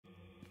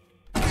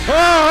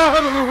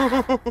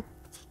I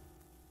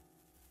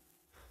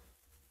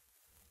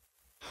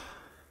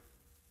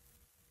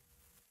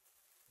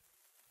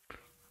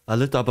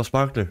lit up a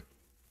sparkler.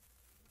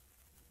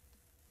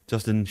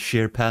 Just in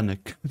sheer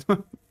panic.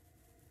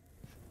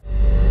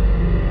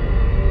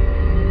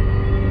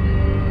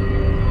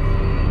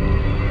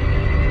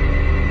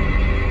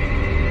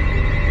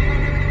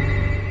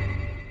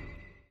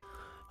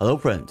 Hello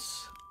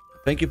friends,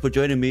 thank you for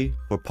joining me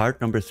for part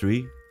number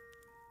 3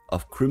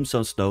 of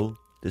Crimson Snow,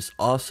 this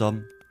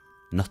awesome,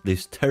 not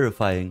least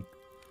terrifying,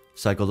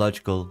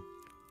 psychological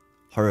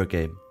horror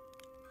game.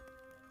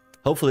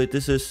 Hopefully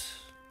this is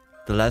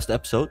the last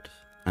episode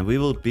and we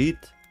will beat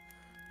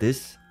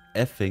this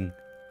effing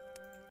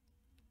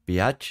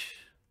biatch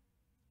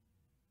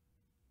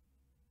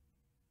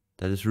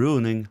that is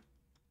ruining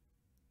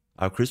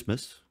our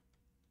Christmas.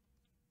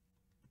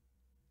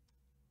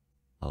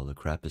 Holy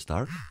crap, it's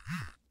dark.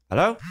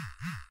 Hello?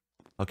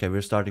 Okay,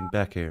 we're starting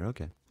back here,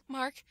 okay.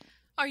 Mark,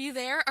 are you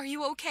there? Are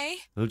you okay?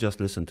 We'll just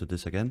listen to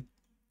this again.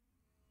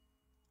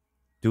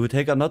 Do we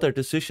take another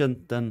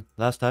decision than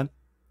last time?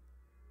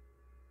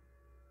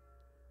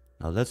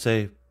 Now let's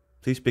say,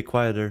 please be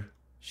quieter.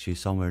 She's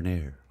somewhere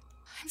near.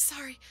 I'm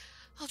sorry.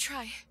 I'll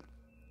try.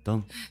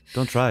 Don't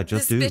try,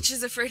 just do. This bitch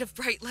is afraid of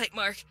bright light,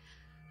 Mark.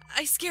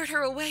 I scared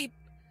her away,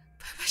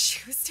 but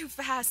she was too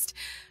fast.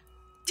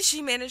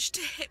 She managed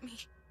to hit me.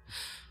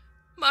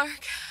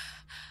 Mark,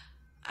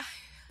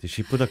 Did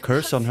she put a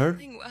curse on her?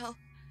 Well.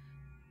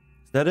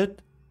 Is that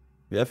it?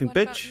 You effing What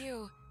bitch? about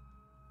you?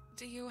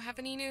 Do you have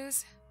any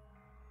news?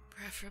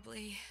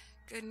 Preferably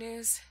good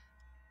news.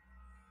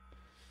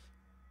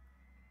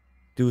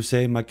 Do you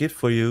say my gift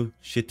for you,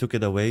 she took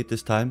it away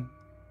this time?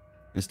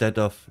 Instead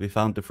of we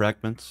found the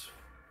fragments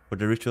for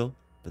the ritual?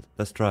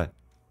 Let's try.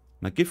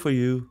 My gift for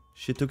you,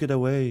 she took it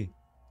away.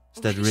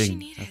 It's that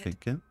ring, I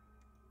think, yeah?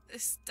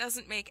 This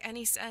doesn't make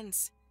any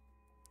sense.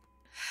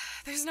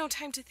 There's no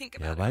time to think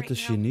about it. Yeah, why does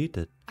she need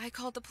it? I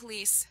called the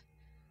police.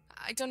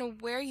 I don't know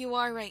where you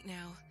are right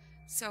now,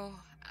 so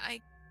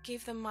I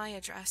gave them my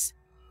address.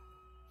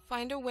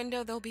 Find a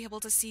window they'll be able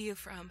to see you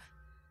from.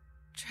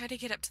 Try to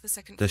get up to the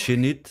second floor. Does she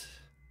need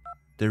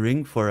the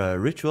ring for a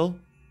ritual?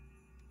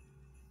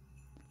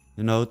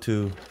 You know,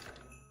 to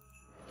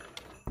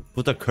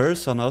put a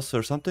curse on us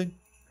or something?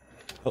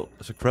 Oh,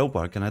 it's a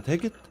crowbar. Can I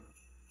take it?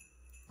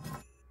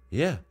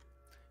 Yeah.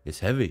 It's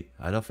heavy.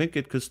 I don't think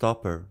it could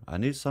stop her. I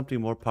need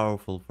something more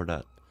powerful for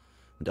that.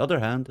 On the other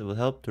hand, it will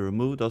help to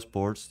remove those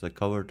boards that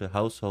cover the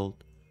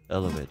household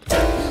elevator.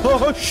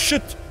 Oh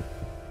shit!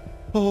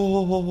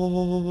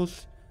 Oh,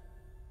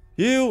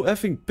 you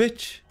effing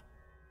bitch!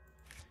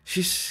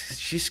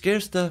 She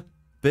scares the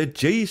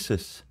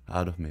bejesus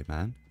out of me,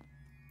 man.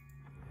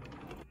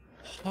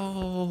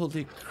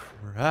 Holy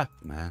crap,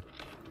 man!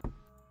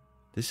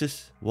 This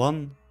is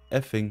one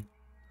effing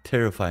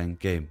terrifying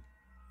game.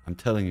 I'm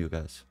telling you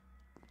guys.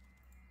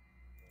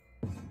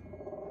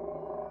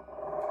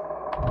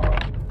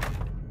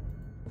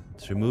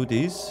 Let's remove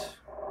these.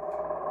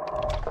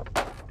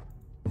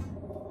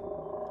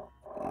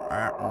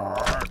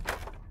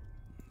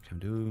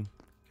 Can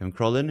we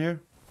crawl in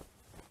here?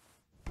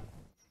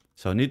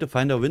 So I need to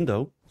find a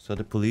window so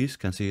the police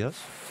can see us.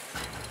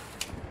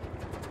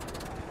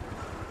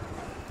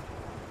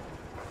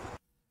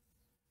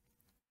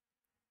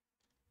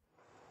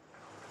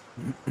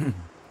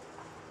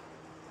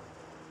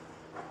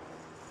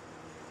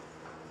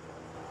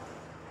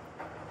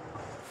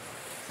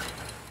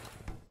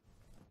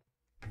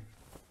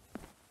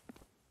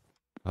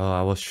 Oh,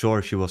 I was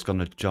sure she was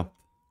gonna jump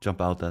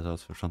out at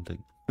us or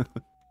something.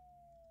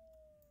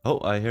 Oh,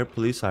 I hear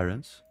police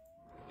sirens.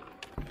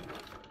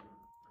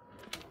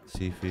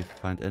 See if we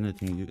find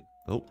anything.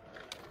 Oh,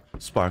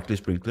 sparkly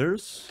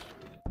sprinklers,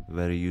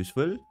 very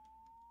useful. Is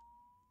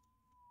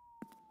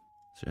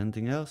there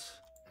anything else?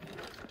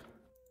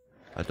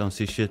 I don't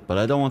see shit, but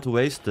I don't want to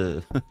waste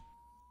the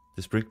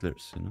the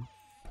sprinklers, you know.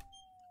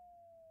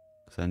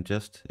 Then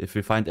just if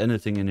we find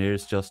anything in here,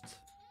 it's just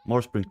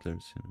more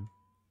sprinklers, you know.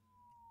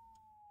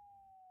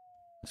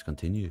 Let's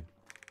continue.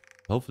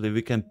 Hopefully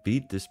we can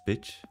beat this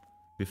bitch.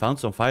 We found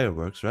some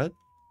fireworks, right?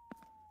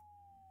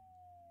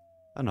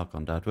 I'll knock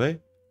on that way.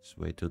 It's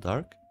way too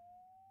dark.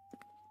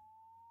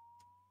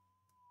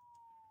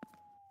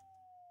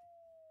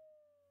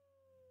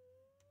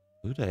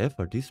 Who the F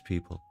are these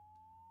people?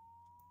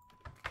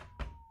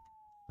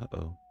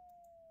 Uh-oh.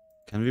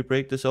 Can we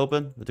break this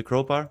open with the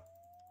crowbar?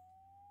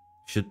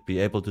 Should be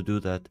able to do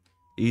that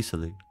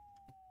easily.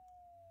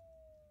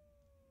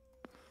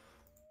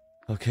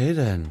 Okay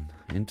then,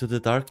 into the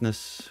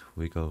darkness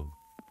we go.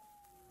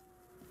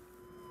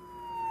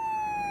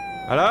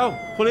 Hello,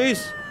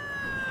 police!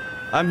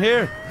 I'm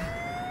here!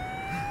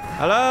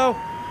 Hello?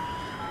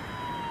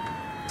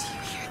 Do you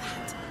hear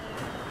that?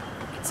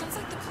 It sounds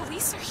like the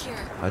police are here.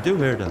 I do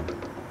hear them.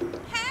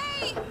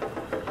 Hey!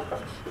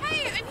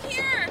 Hey, I'm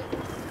here!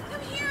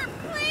 I'm here,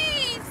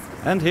 please!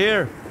 And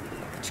here!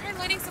 Try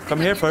lighting something.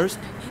 Come here first.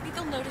 Maybe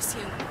they'll notice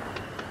you.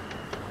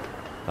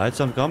 Light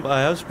some gum.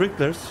 I have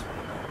sprinklers.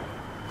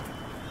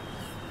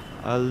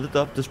 I lit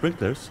up the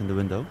sprinklers in the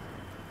window.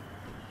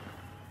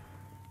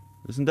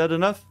 Isn't that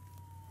enough?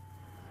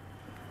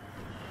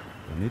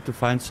 I need to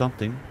find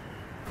something.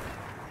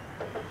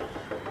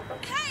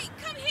 Hey,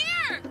 come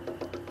here!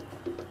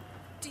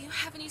 Do you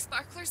have any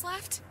sparklers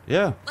left?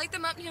 Yeah, Light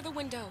them up near the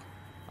window.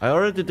 I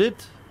already did.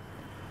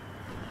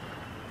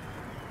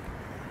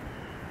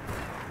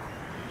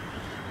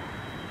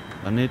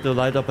 I need to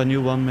light up a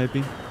new one,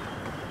 maybe.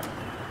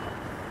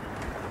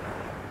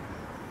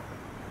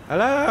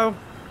 Hello?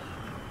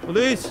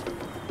 Police?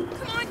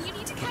 Come on, you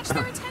need to catch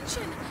their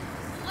attention.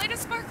 Light a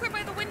sparkler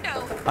by the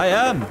window. I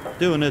am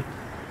doing it.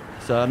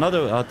 So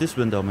another, this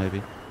window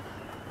maybe.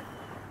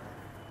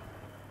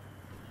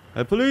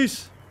 Hey,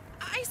 police!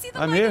 I see the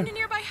I'm light here. in a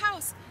nearby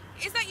house.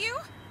 Is that you?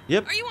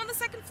 Yep, Are you on the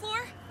second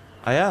floor?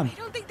 I am. I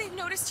don't think they've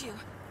noticed you.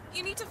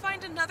 You need to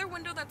find another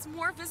window that's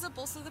more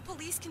visible so the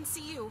police can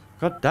see you.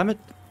 God damn it.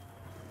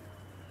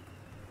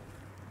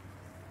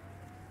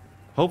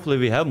 Hopefully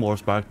we have more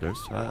sparklers.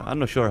 I'm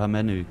not sure how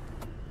many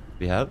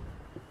we have.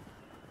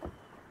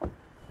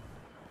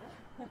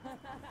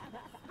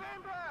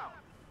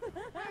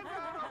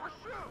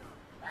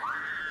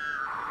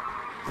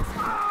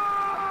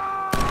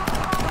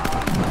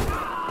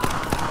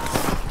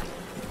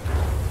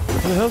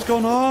 What the hell's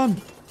going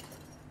on?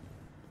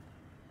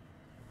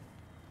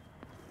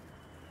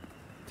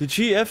 Did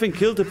she effing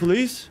kill the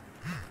police?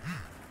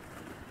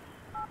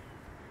 God,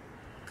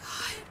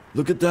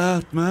 Look at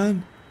that,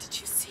 man. did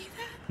you see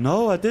that?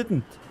 No, I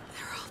didn't.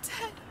 They're all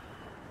dead.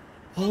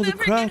 We'll Holy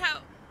never crap. get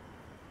out.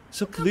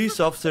 There's a police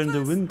officer in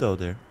the window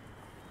there.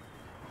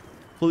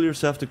 Pull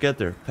yourself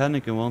together.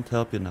 Panicking won't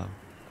help you now.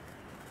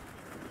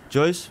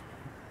 Joyce,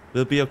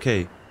 we'll be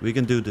okay. We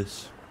can do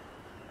this.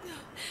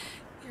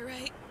 You're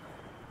right.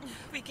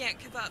 We can't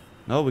give up.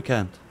 No, we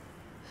can't.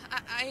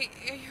 I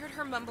heard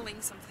her mumbling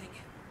something.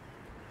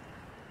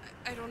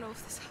 I don't know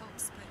if this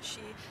helps, but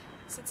she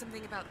said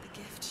something about the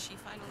gift she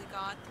finally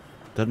got.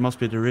 That must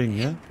be the ring,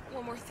 yeah? And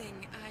one more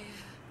thing.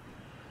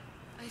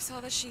 I saw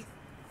that she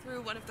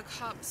threw one of the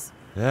cops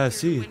Yeah, I through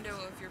see. the window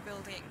of your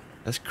building.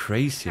 That's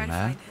crazy, Try to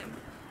man. find him.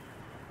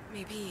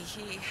 Maybe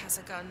he has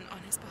a gun on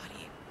his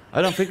body.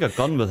 I don't think a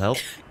gun will help,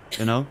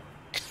 you know?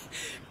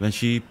 When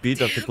she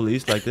beat up the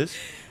police like this.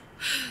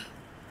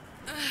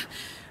 The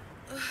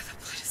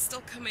blood is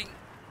still coming.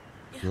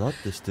 Blood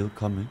is still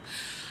coming.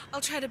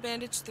 I'll try to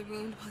bandage the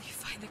wound while you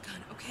find the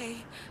gun, okay?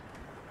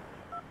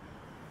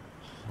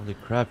 Holy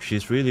crap,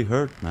 she's really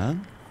hurt,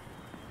 man.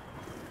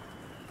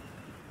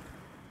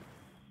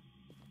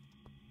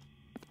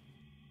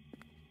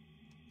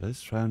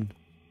 Let's try and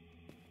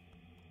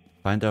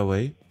find our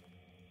way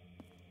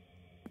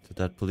to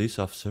that police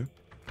officer.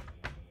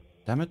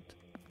 Damn it.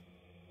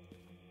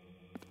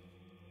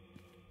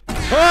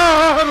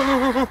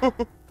 Ah!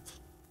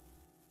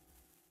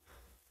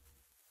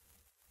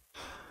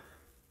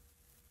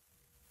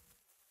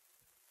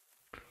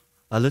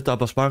 I lit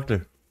up a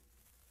sparkler.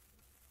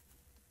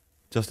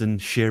 Just in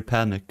sheer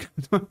panic.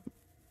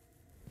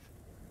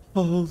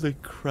 Holy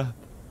crap.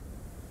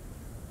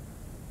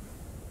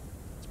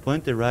 It's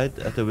pointed right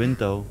at the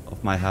window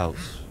of my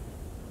house.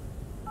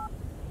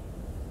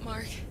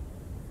 Mark,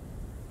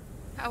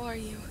 how are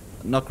you?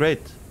 Not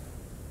great.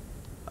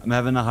 I'm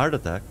having a heart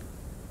attack.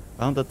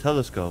 Found a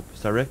telescope.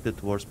 It's directed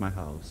towards my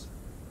house.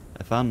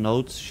 I found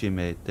notes she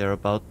made. They're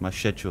about my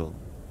schedule.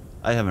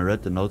 I haven't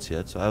read the notes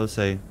yet, so I will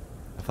say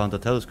I found a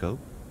telescope.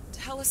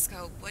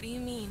 Telescope? What do you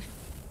mean?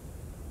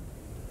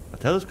 A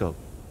telescope.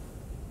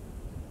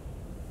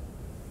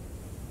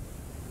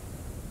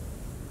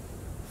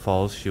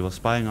 False. She was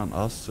spying on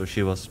us, or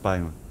she was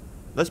spying on...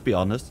 Let's be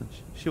honest.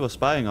 She was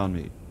spying on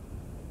me.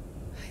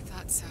 I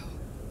thought so.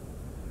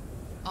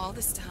 All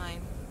this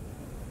time,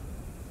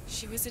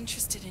 she was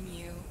interested in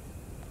you.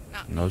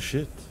 Not No me.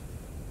 shit.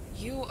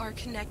 You are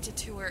connected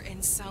to her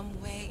in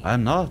some way.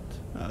 I'm not.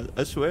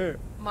 I swear.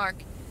 Mark,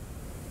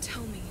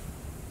 tell me.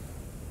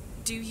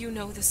 Do you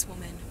know this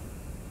woman?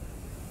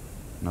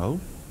 No.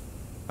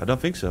 I don't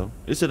think so.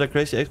 Is it a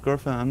crazy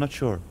ex-girlfriend? I'm not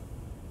sure.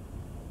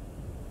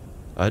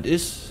 It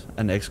is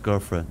an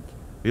ex-girlfriend.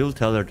 We will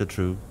tell her the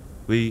truth.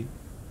 We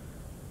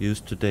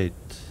used to date.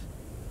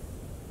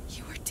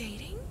 You were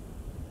dating?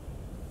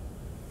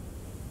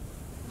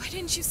 Why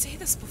didn't you say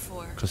this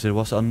before? Because it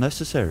was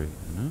unnecessary,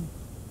 you know?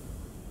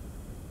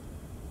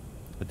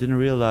 I didn't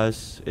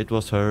realize it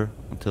was her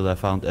until I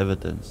found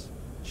evidence.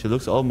 She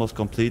looks almost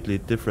completely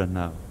different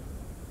now.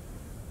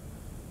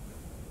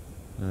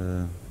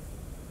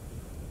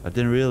 I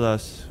didn't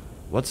realize...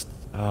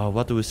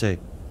 what do we say?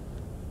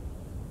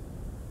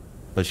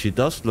 But she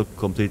does look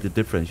completely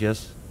different. She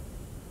has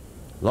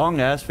long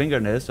ass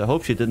fingernails. I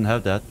hope she didn't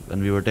have that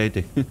when we were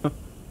dating.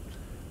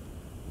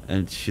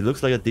 And she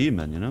looks like a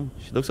demon, you know?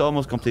 She looks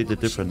almost completely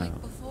What was she different like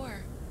now.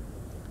 before?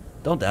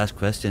 Don't ask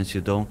questions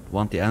you don't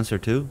want the answer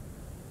to.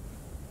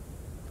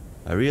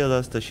 I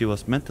realized that she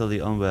was mentally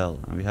unwell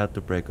and we had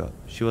to break up.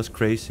 She was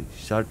crazy.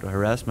 She started to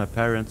harass my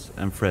parents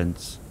and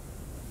friends.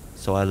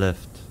 So I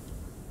left.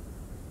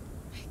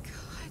 My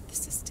God,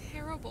 this is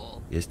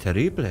terrible. Es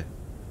terrible.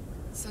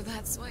 So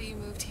that's why you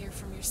moved here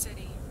from your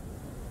city.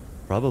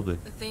 Probably.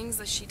 The things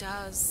that she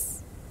does...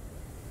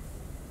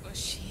 Was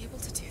she able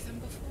to do them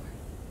before?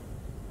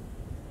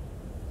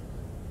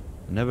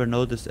 I never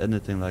noticed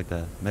anything like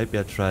that. Maybe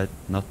I tried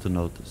not to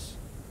notice.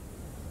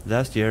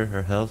 Last year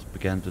her health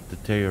began to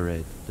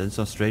deteriorate. Then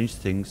some strange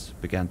things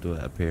began to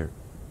appear.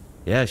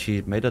 Yeah,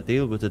 she made a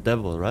deal with the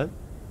devil, right?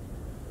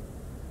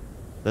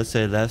 Let's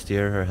say last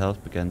year her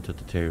health began to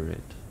deteriorate.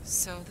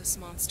 So this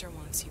monster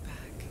wants you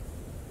back.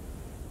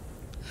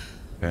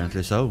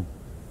 Apparently so.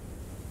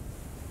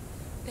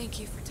 Thank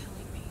you for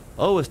telling me.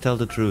 Always tell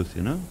the truth,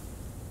 you know?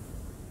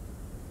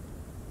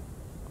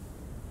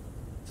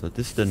 So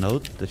this is the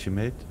note that she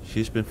made.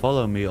 She's been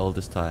following me all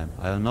this time.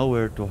 I have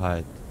nowhere to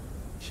hide.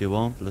 She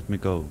won't let me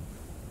go.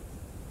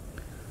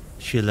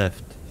 She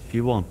left.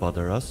 She won't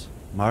bother us.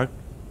 Mark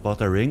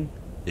bought a ring.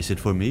 Is it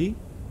for me?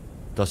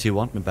 Does he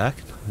want me back?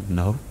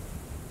 No.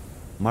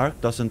 Mark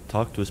doesn't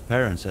talk to his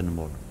parents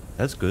anymore.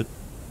 That's good.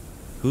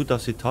 Who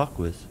does he talk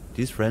with?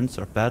 These friends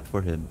are bad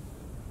for him.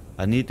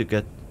 I need to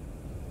get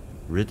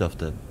rid of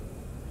them.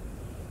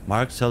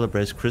 Mark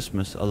celebrates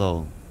Christmas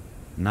alone.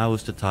 Now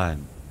is the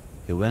time.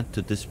 He went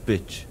to this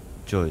bitch,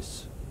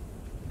 Joyce.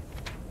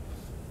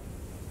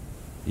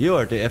 You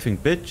are the effing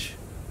bitch.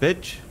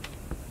 Bitch.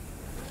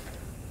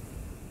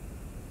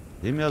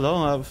 Leave me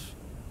alone. I was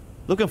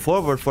looking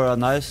forward for a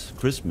nice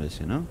Christmas,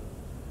 you know?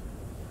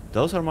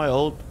 Those are my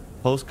old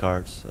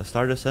postcards. I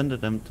started sending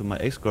them to my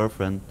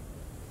ex-girlfriend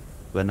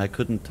when I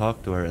couldn't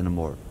talk to her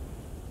anymore.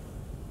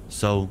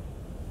 So,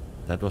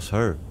 that was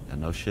her.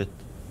 And no shit.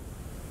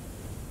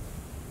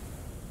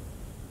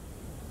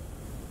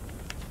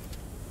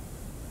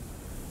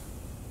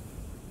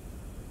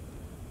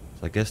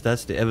 So I guess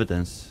that's the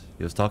evidence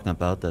he was talking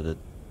about, that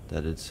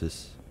it's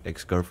his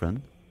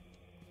ex-girlfriend.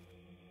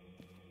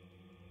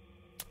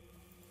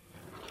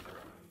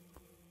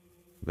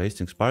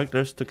 Wasting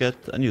sparklers to get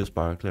a new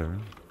sparkler.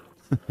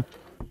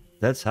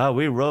 That's how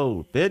we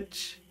roll,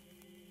 bitch!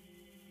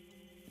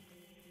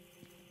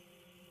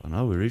 Oh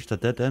no, we reached a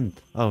dead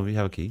end. Oh, we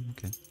have a key,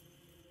 okay.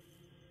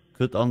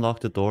 Could unlock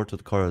the door to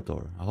the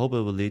corridor. I hope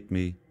it will lead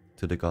me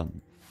to the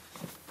gun.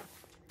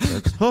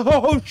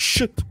 Oh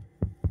shit!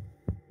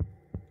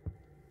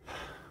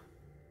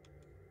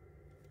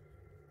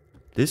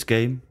 This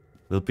game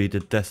will be the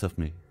death of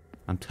me.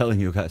 I'm telling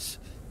you guys.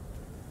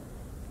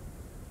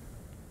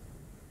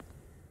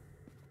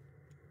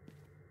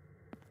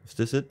 Is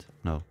this it?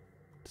 No.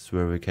 This is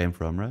where we came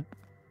from, right?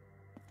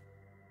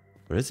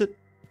 Where is it?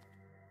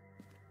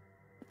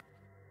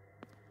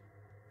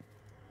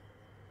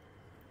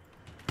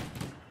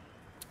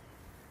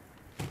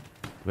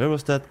 Where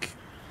was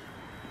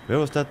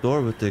that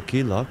door with the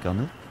key lock on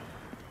it?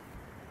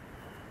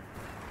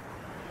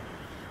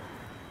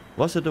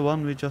 Was it the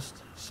one we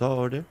just saw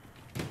over there?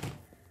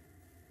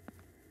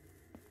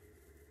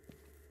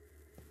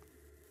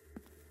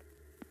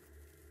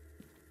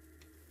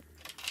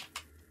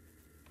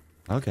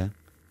 Okay.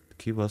 The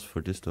key was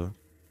for this door.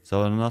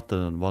 So not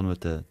the one with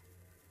the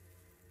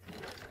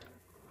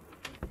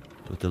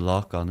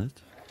lock on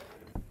it.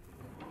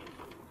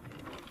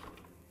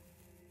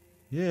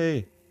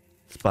 Yay!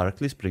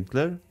 Sparkly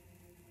sprinkler.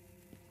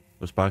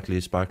 Or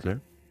sparkly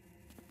sparkler.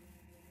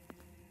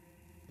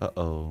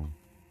 Uh-oh.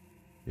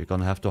 You're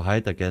gonna have to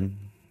hide again.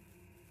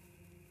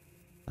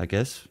 I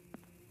guess.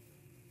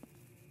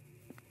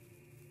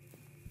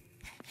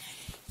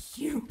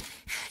 You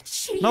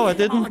cheated No, I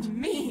didn't. on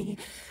me.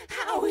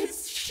 How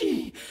is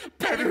she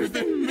better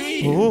than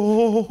me?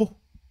 Oh!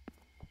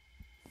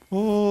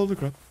 Holy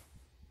crap.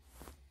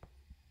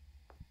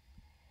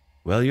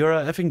 Well, you're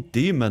a effing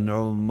demon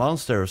or a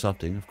monster or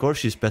something. Of course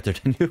she's better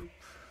than you.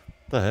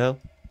 The hell?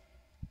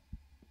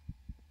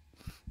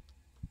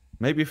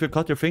 Maybe if you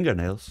cut your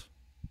fingernails.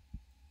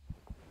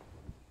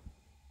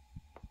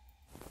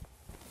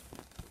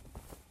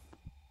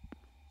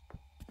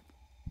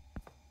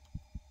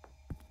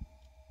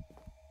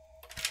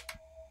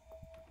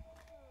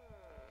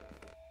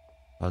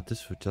 Oh,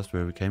 this was just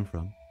where we came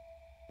from.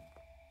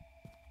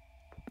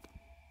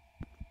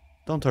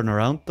 Don't turn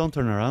around, don't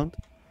turn around.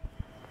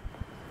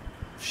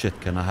 Shit,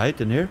 can I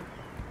hide in here?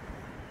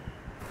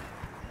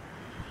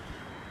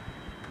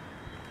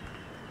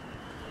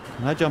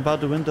 Can I jump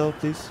out the window,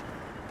 please?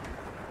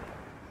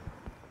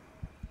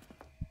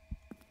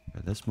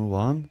 Okay, let's move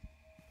on.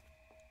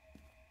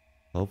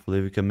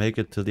 Hopefully we can make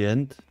it to the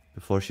end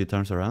before she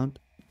turns around.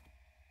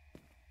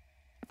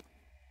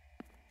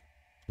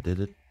 We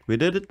did it. We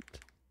did it!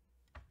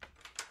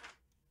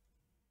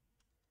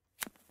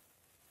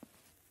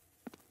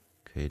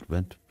 Okay, it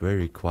went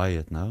very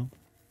quiet now.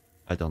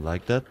 I don't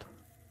like that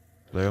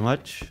very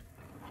much.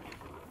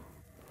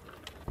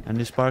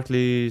 Any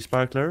sparkly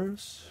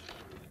sparklers?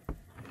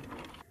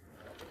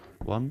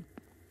 One.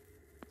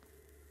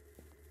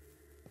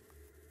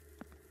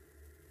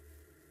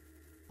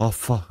 Oh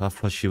fuck, I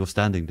thought she was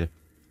standing there.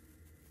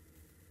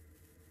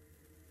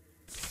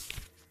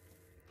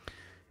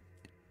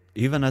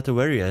 Even at the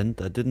very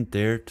end, I didn't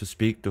dare to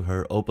speak to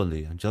her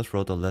openly and just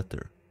wrote a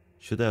letter.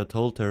 Should I have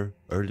told her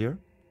earlier?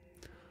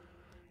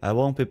 I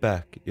won't be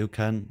back. You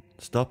can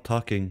stop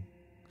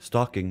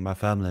stalking my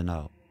family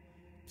now.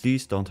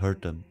 Please don't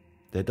hurt them.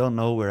 They don't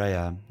know where I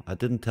am. I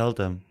didn't tell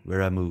them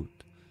where I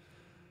moved.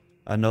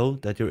 I know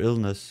that your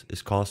illness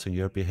is causing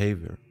your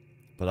behavior,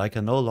 but I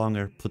can no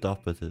longer put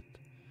up with it.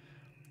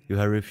 You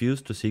have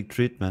refused to seek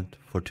treatment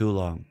for too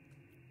long.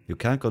 You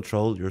can't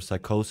control your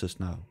psychosis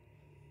now.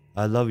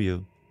 I love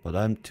you, but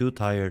I'm too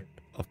tired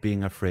of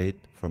being afraid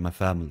for my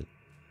family.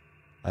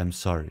 I'm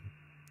sorry.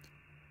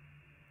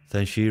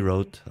 Then she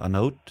wrote a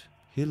note.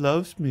 He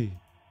loves me.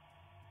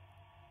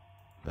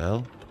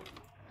 Well,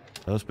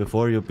 that was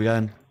before you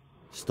began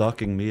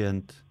stalking me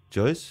and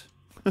Joyce.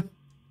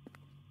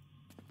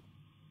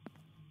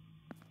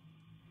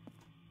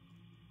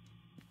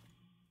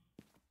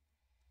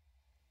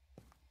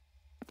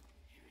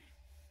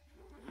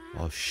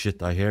 Oh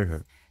shit, I hear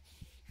her.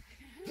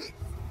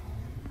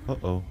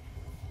 Uh-oh.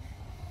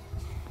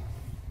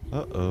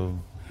 Uh-oh.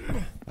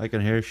 I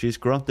can hear she's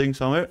grunting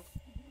somewhere.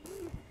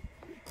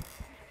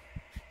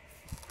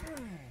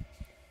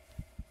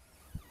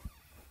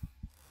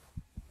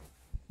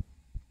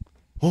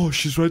 Oh,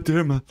 she's right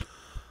there, man.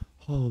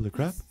 Holy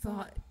crap. I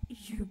thought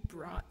you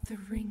brought the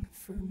ring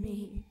for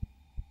me.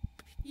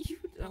 You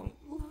don't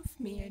love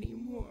me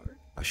anymore.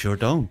 I sure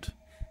don't.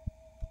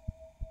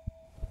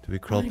 Do we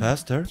crawl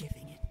past her?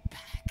 Giving it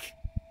back.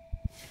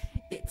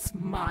 It's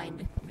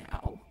mine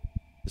now.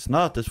 It's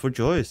not, it's for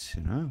Joyce,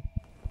 you know.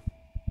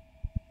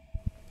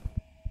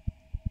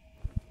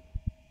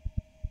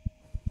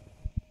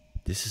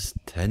 This is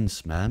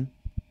tense, man.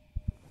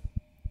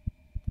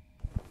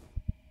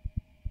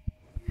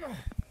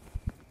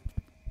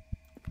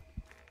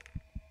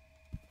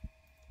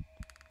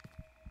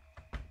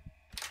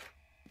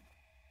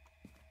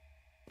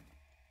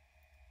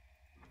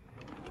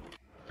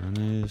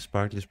 Any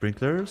sparkly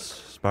sprinklers?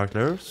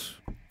 Sparklers?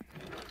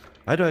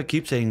 Why do I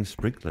keep saying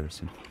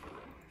sprinklers?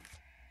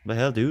 The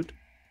hell, dude?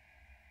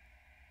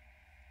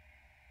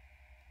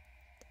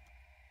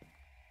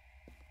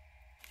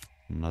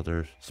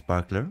 Another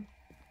sparkler.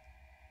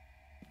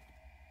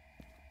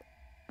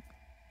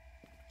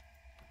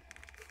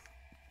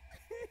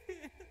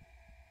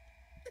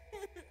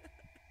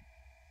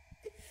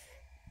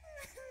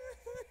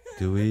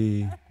 Do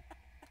we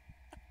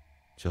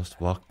just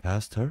walk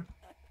past her?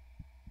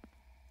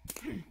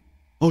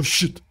 Oh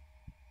shit!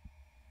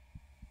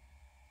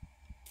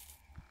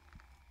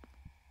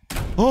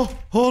 Oh!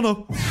 Oh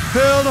no!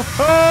 Hell no!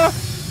 Ah!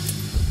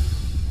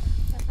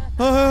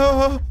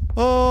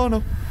 Oh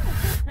no!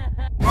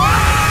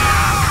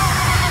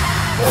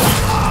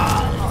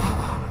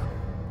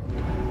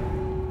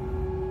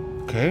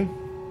 Okay.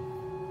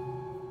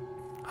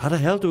 How the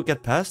hell do we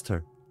get past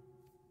her?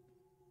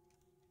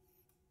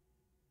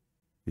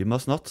 We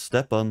must not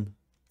step on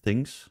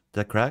things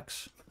that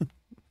cracks.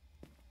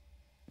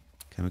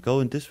 Can we go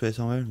in this way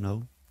somewhere?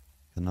 No,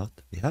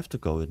 cannot. We have to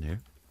go in here.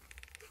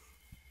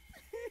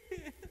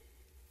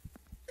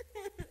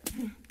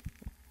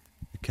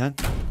 We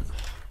can't.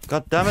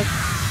 God damn it!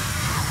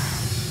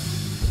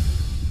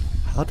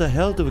 How the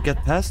hell do we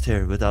get past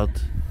here without...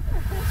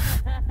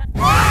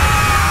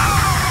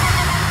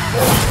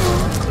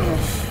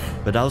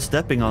 without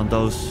stepping on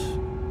those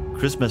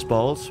Christmas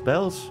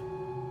bells?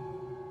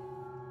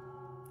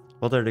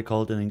 What are they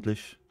called in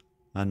English?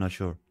 I'm not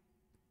sure.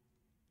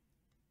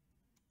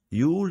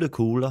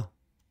 Julekugler.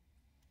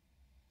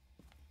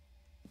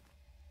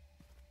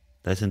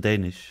 That's in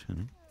Danish. You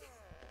know?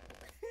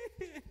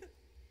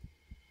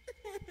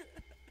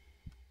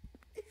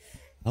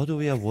 How do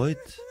we avoid?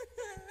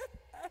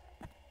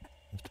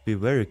 Have to be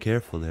very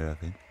careful there, I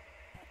think.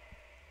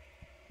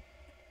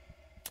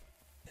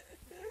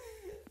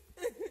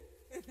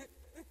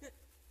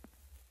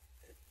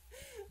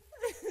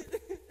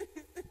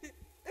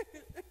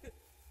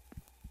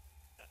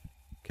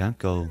 Can't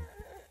go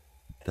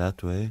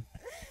that way.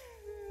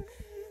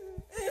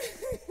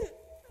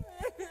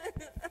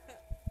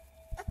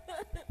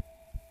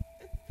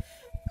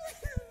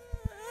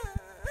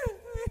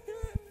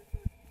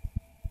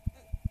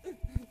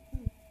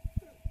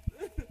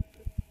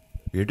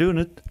 You're doing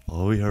it.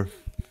 Oh, you're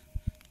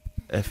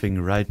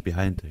effing right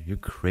behind her. You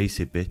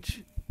crazy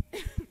bitch.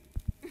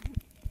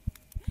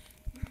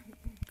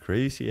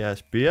 Crazy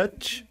ass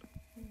bitch.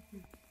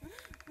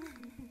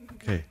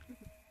 Okay.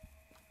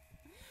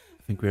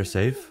 I think we're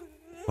safe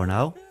for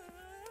now.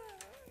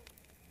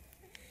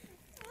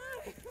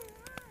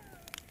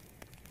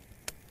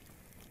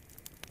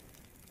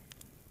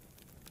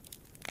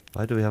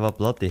 Why do we have a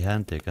bloody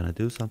hand there? Can I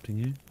do something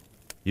here?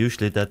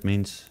 Usually that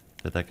means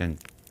that I can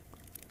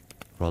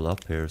crawl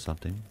up here or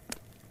something.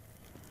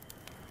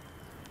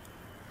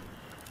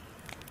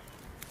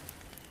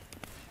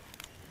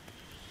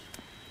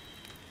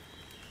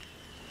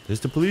 There's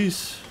the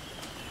police.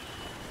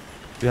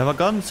 Do you have a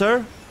gun,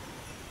 sir?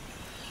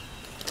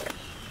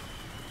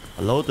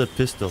 A loaded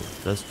pistol.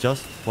 That's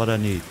just what I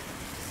need.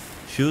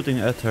 Shooting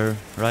at her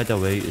right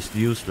away is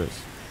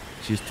useless.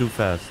 She's too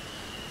fast.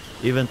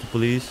 Even the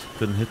police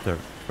couldn't hit her.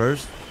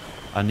 First,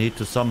 I need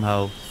to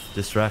somehow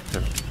distract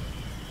her.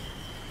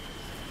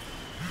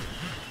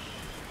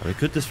 We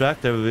could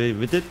distract her.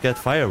 We did get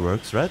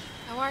fireworks, right?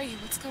 How are you?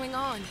 What's going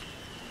on?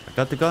 I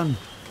got the gun.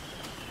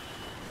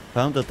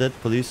 Found a dead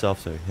police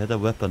officer. He had a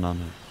weapon on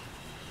him.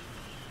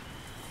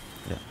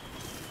 Yeah.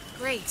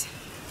 Great.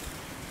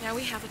 Now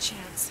we have a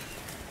chance.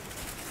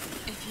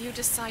 If you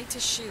decide to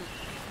shoot,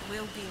 it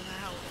will be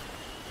loud.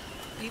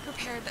 Be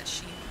prepared that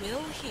she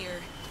will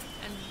hear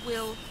and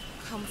will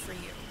come for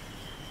you.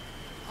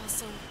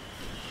 Also,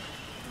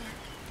 Mark,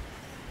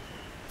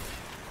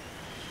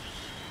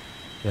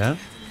 Yeah? have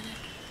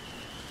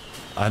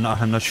a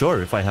minute? I'm not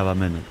sure if I have a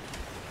minute.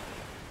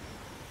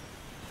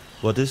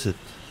 What is it?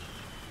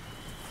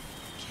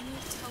 Can you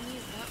tell me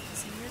what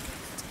was in your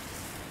gift?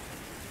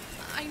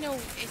 I know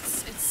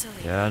it's silly.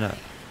 Yeah, I know. but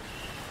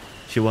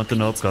She want to I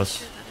know need to be because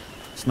sure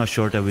that it's not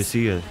sure that we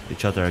see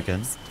each other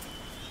again.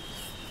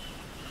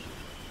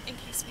 in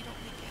case we don't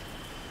make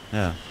it.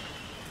 Yeah.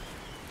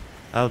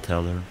 I'll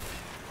tell her.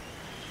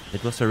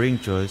 It was a ring,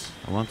 Joyce.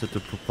 I wanted to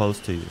propose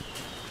to you.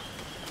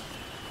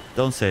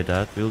 Don't say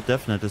that. We'll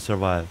definitely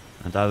survive.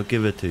 And I will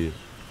give it to you.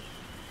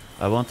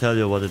 I won't tell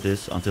you what it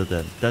is until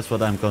then. That's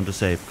what I'm going to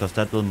say, because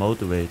that will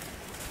motivate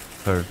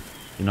her.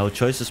 You know,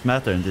 choices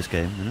matter in this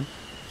game, you know?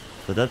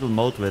 So that will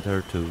motivate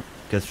her to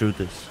get through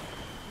this.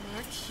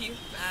 Mark, you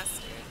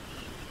bastard.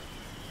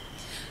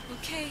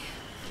 Okay,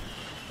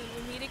 then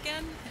we'll meet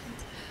again, and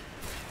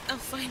I'll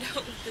find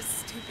out what this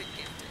stupid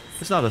gift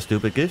is. It's not a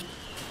stupid gift.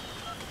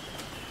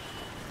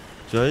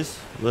 Joyce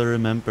will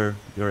remember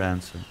your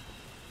answer.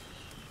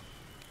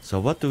 So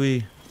what do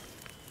we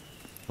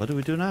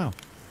do now?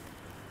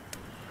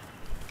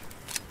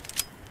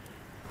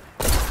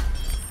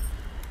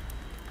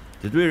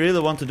 Did we really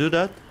want to do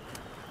that?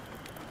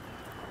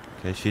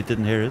 Okay, she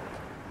didn't hear it.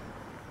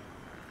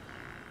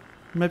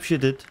 Maybe she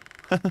did.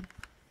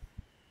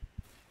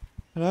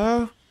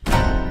 Hello?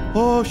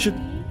 Oh, shoot!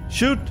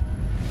 Shoot!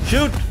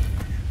 Shoot!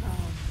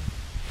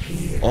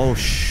 Oh,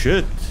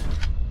 shit!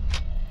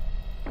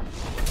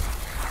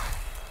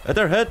 At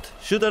her head!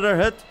 Shoot at her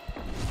head!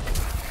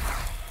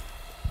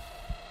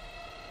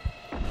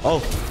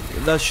 Oh,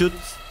 let's shoot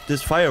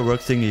this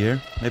firework thingy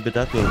here. Maybe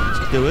that will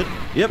do it.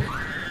 Yep!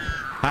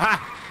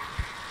 Haha!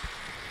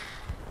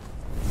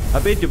 I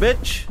beat you,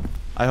 bitch!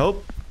 I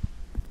hope.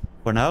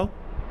 For now.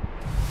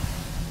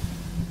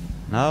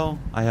 Now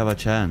I have a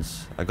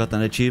chance. I got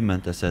an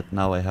achievement that said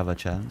now I have a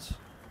chance.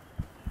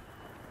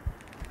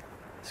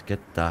 Let's get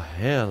the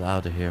hell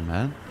out of here,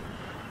 man.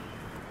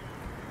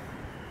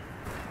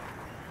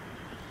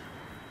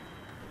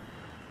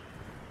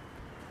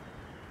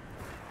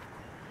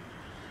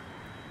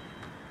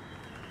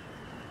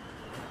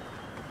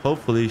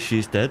 Hopefully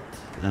she's dead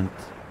and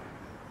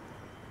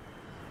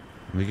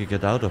we can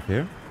get out of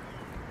here.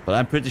 But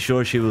I'm pretty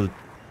sure she will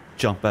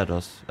jump at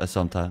us at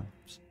some times.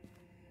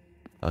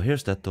 Oh,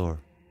 here's that door.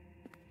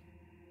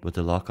 With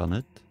the lock on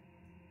it.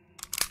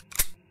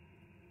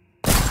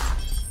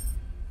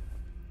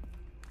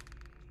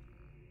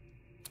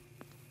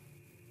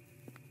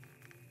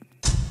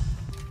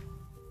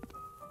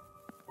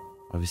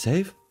 Are we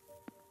safe?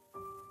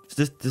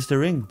 Is this the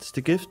ring? This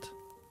the gift?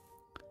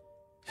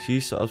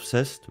 She's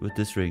obsessed with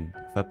this ring.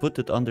 If I put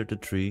it under the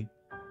tree,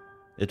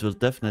 it will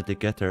definitely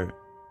get her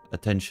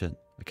attention.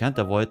 I can't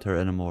avoid her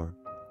anymore.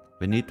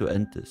 We need to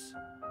end this.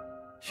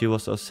 She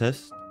was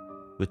obsessed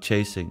with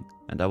chasing,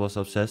 and I was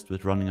obsessed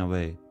with running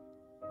away.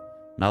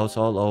 Now it's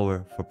all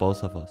over for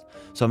both of us.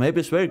 So maybe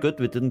it's very good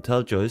we didn't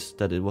tell Joyce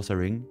that it was a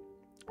ring.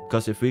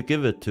 Because if we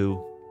give it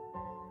to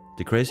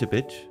the crazy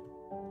bitch,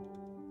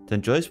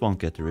 then Joyce won't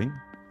get the ring.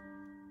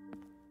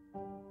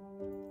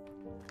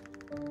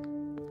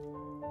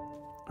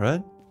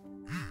 Right?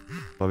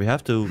 But we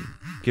have to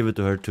give it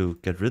to her to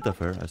get rid of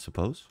her, I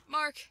suppose.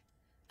 Mark,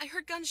 I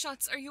heard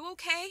gunshots. Are you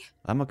okay?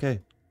 I'm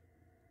okay.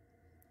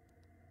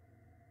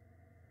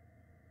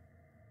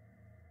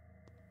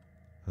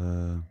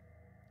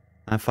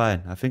 I'm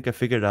fine. I think I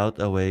figured out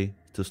a way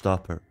to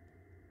stop her.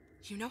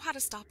 You know how to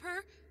stop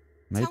her?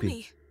 Maybe. Tell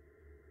me.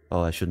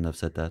 Oh, I shouldn't have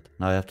said that.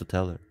 Now I have to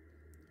tell her.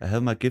 I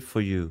have my gift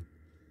for you.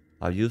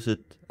 I'll use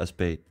it as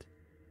bait.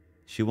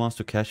 She wants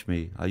to catch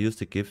me. I'll use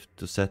the gift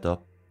to set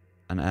up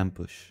an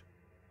ambush.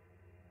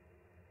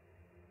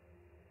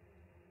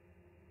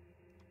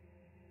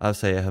 I'll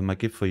say I have my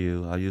gift for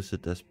you. I'll use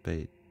it as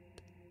bait.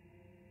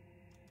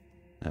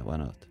 Yeah, why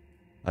not?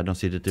 I don't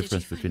see the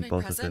difference between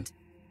both of them.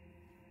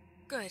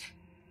 Good.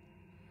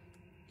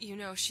 You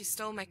know, she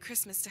stole my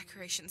Christmas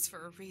decorations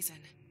for a reason.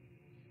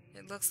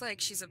 It looks like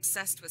she's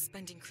obsessed with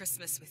spending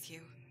Christmas with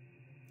you.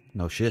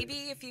 No shit.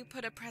 Maybe if you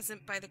put a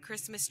present by the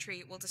Christmas tree,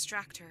 it will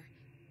distract her.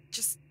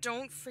 Just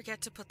don't forget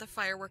to put the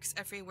fireworks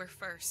everywhere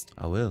first.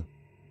 I will.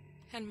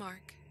 And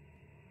Mark,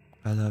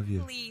 I love you.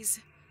 please,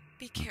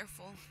 be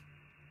careful.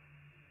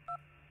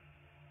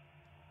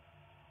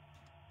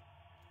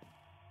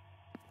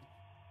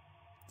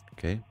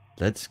 Okay,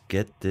 let's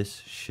get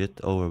this shit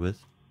over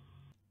with.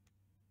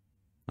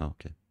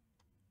 Okay.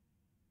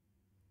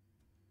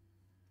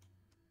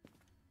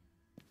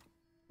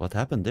 What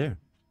happened there?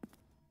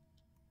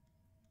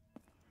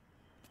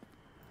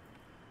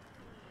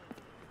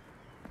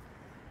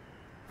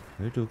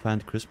 Where do we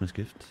find Christmas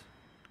gift?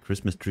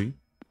 Christmas tree?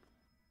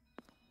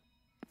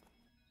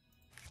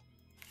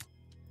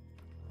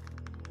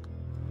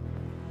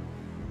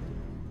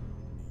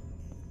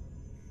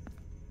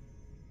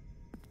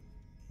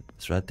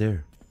 It's right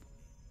there.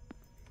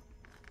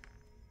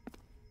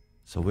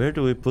 So where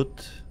do we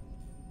put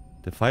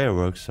the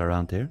fireworks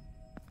around here?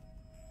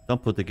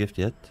 Don't put the gift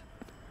yet.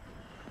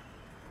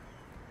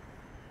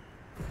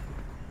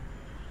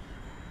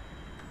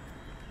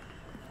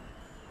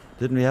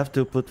 Didn't we have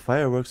to put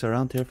fireworks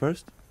around here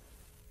first?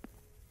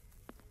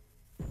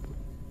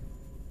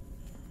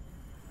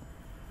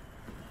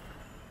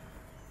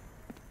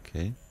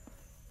 Okay.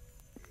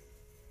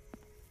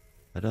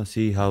 I don't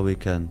see how we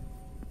can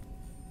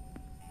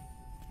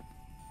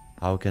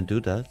do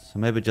that. So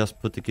maybe just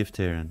put the gift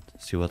here and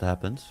see what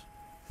happens.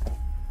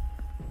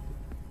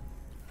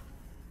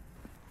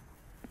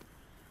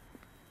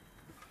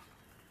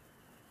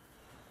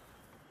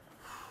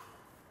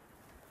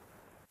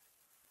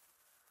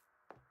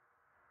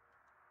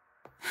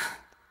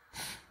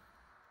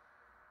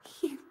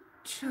 You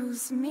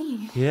chose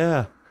me.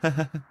 Yeah,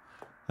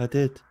 I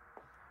did.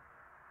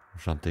 Or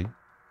something.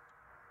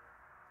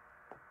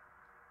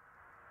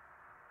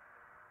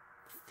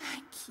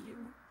 Thank you.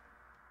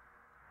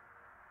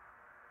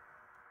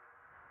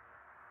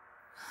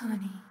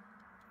 Honey,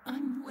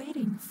 I'm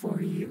waiting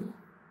for you.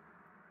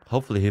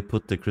 Hopefully he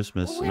put the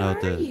Christmas, Where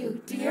are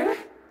you, dear?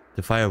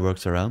 the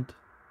fireworks around.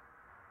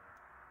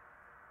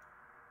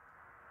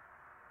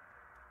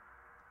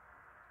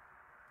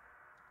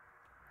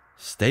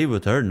 Stay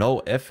with her?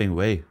 No effing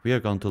way. We are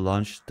going to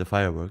launch the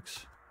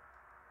fireworks.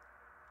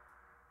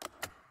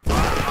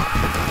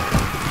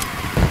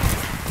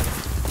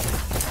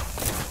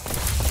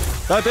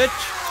 Die,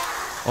 bitch!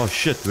 Oh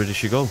shit, where did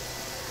she go?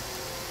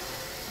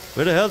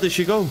 Where the hell did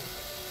she go?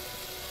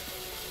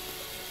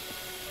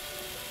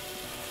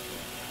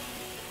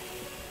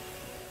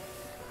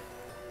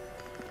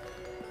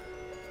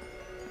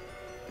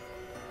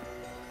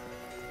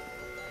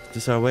 Is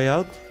this our way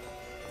out?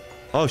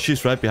 Oh,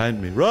 she's right behind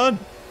me. Run!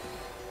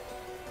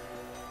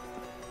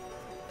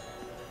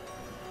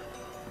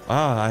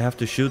 Ah, I have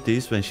to shoot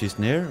these when she's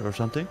near or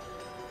something.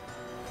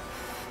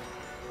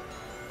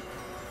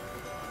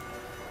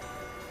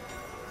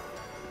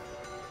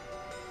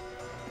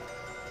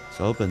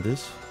 So open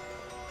this.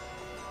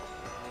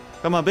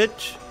 Come on,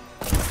 bitch!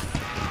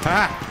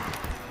 Ha!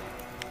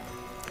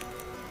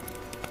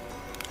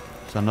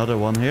 There's another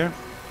one here.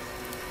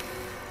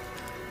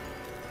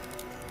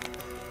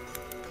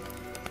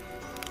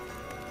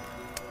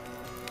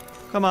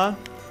 Come on.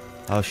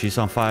 Oh, she's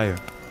on fire.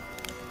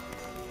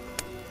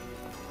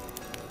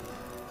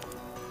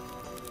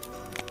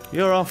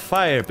 You're on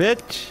fire,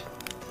 bitch.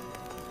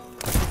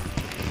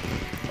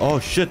 Oh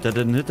shit, that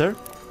didn't hit her.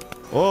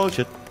 Oh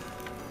shit.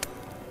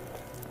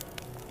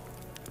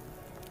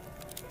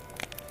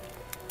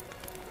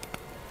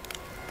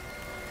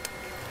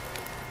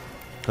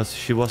 Because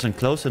she wasn't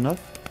close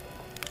enough.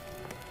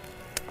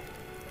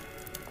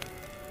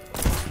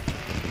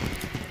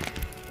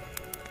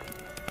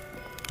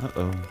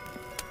 Uh-oh.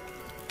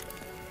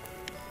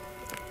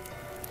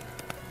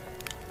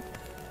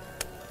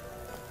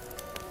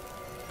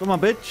 Come on,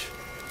 bitch.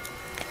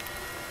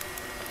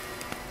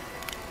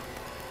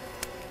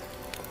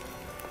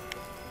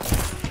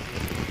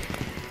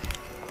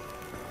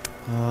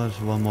 Oh,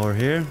 there's one more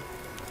here.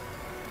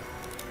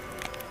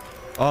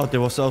 Oh,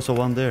 there was also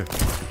one there.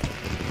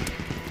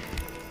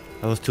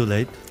 That was too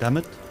late. Damn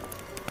it.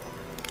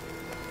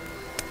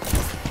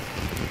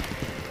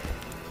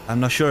 I'm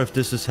not sure if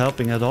this is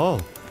helping at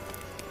all.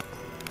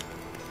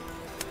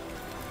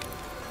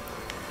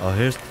 Oh,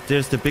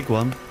 there's the big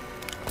one.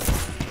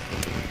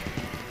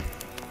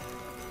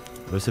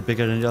 Or is it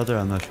bigger than the other?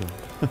 I'm not sure.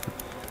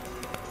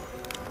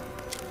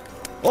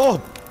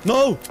 Oh,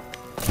 no!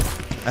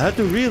 I had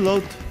to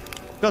reload.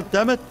 God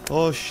damn it.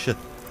 Oh, shit.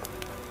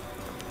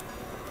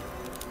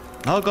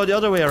 Now I'll go the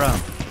other way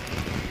around.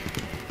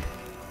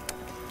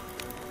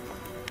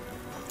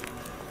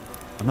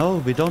 Oh, no,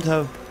 we don't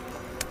have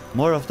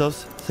more of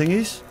those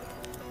thingies.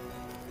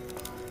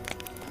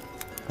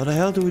 What the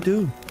hell do we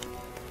do?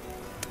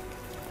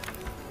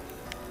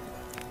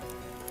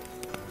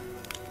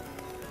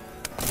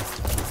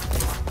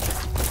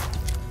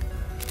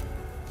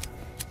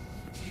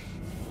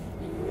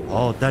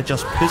 Oh, that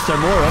just pissed her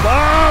more off.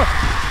 Ah!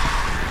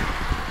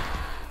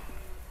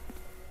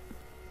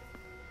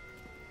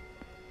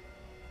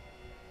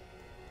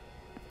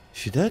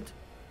 She dead?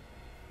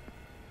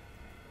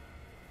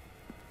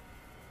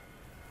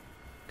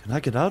 Can I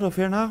get out of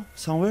here now?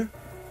 Somewhere?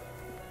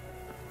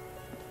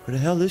 Where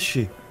the hell is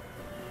she?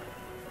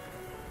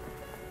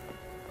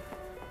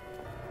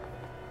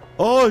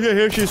 Oh, yeah,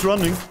 here she's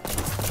running.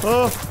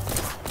 Oh!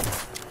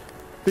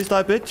 Please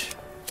die, bitch.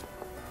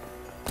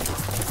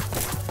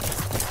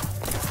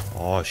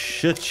 Oh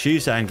shit,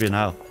 she's angry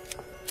now.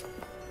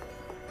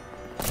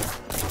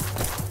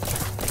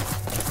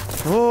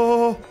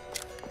 Oh!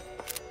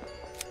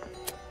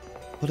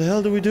 What the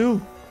hell do we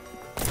do?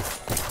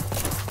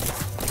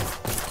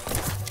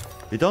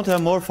 We don't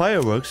have more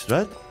fireworks,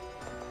 right?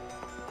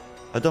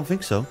 I don't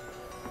think so.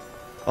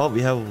 Oh,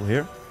 we have over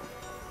here.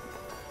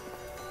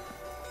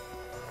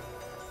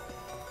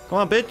 Come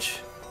on,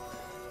 bitch.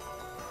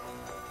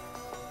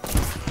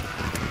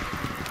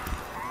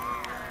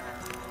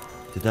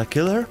 Did I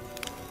kill her?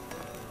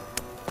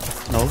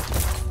 No.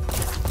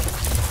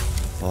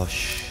 Oh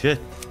shit.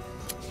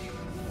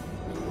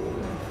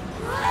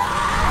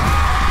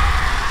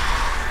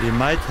 We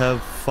might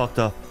have fucked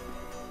up.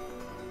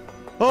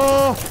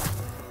 Oh!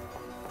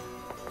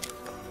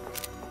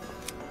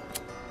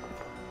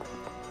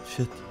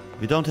 Shit.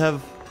 We don't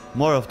have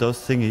more of those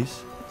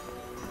thingies.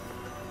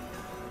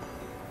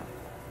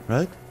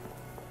 Right?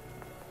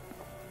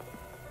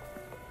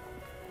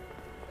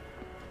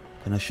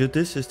 Can I shoot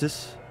this? Is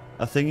this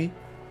a thingy?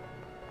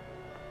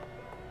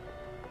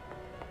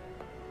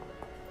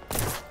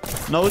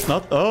 No, it's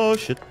not. Oh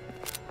shit.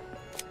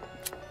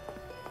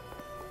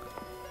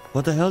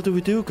 What the hell do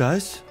we do,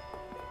 guys?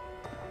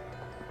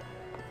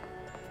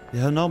 We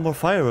have no more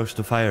fireworks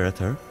to fire at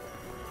her.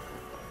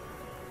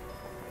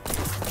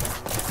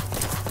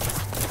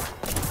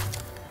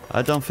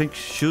 I don't think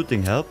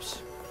shooting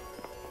helps.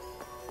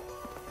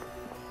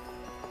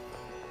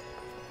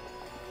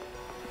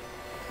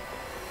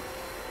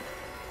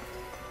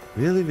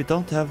 Really? We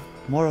don't have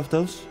more of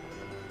those?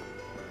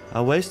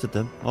 I wasted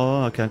them.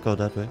 Oh, I can't go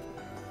that way.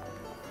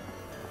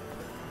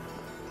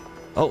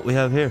 Oh, we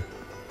have here.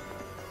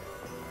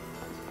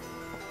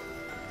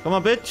 Come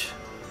on, bitch.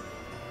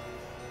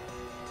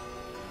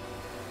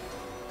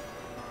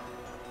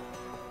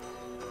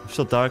 It's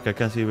so dark, I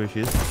can't see where she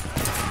is.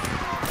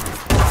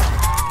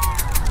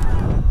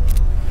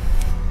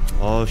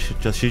 Oh,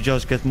 she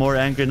just get more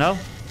angry now?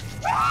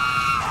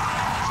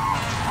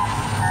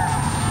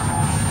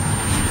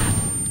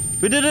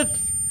 We did it!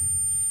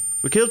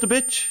 We killed the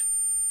bitch.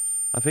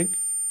 I think.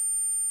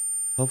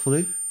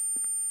 Hopefully.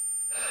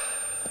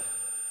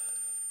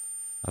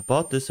 I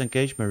bought this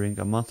engagement ring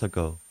a month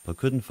ago, but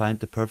couldn't find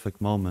the perfect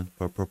moment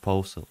for a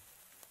proposal.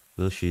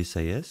 Will she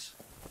say yes?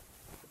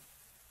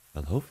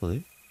 Well,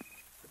 hopefully.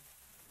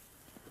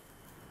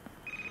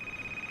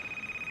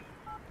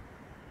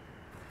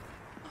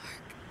 Mark,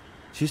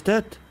 She's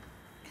dead.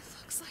 it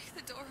looks like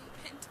the door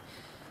opened.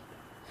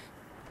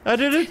 I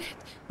did it!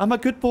 I'm a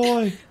good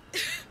boy.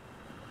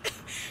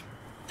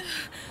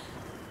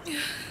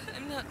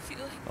 I'm not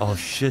feeling Oh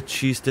shit,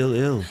 she's still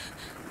ill.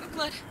 the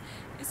blood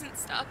isn't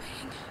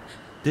stopping.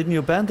 Didn't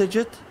you bandage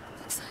it?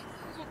 Looks like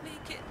I won't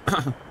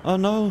make it. Oh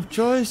no,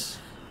 Joyce.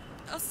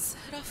 I'll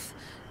set off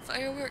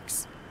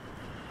fireworks.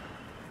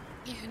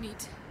 You need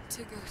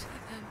to go to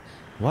them.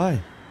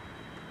 Why?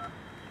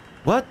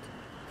 What?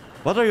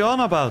 What are you on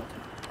about?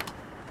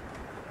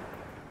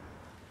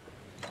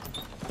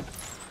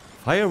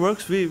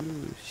 Fireworks?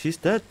 She's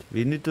dead.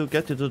 We need to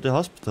get her to the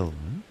hospital.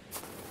 Hmm?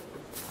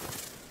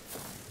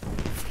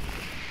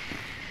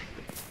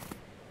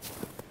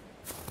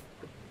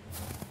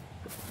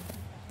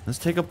 Let's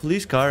take a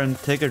police car and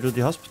take her to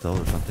the hospital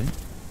or something.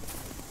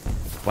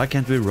 Why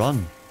can't we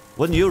run?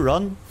 Wouldn't you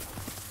run?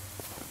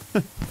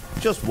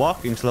 Just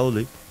walking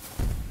slowly.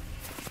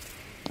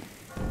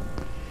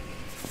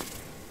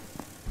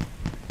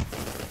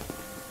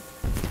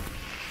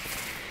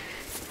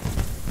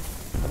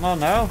 Come on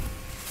now.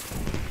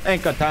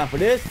 Ain't got time for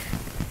this.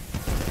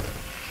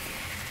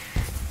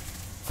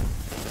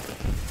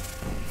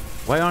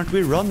 Why aren't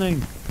we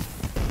running?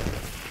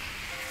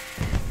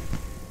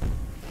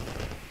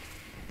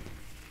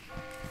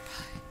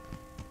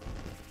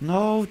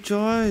 No,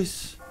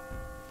 Joyce.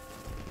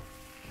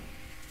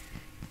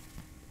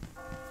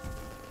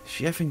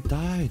 She effing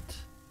died.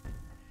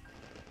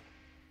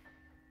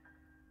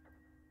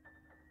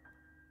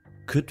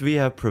 Could we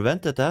have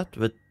prevented that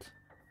with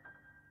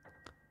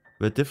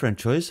different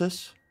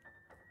choices?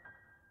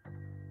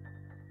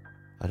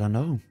 I don't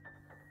know.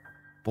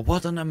 But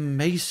what an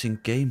amazing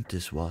game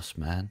this was,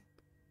 man.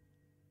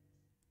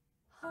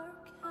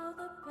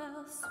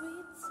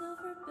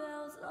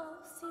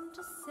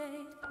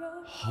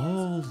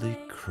 Holy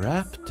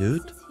crap,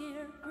 dude.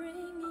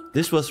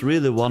 This was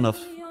really one of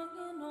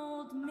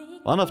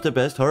the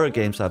best horror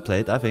games I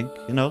played, I think,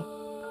 you know.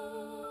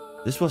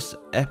 This was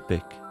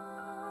epic.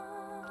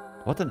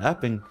 What an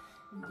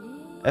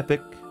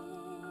epic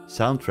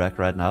soundtrack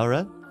right now,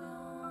 right?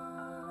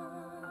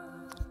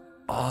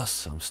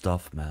 Awesome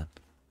stuff, man.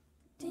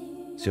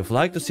 So if you'd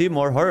like to see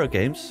more horror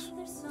games,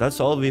 that's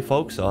all we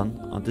focus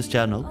on this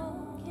channel.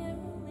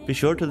 Be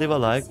sure to leave a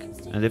like,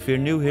 and if you're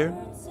new here,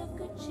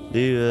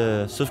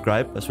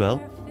 subscribe as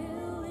well.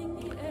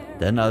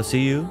 Then I'll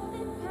see you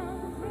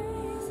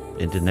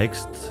in the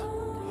next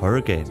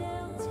horror game.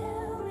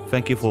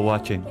 Thank you for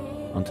watching.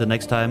 Until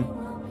next time,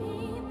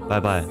 bye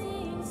bye.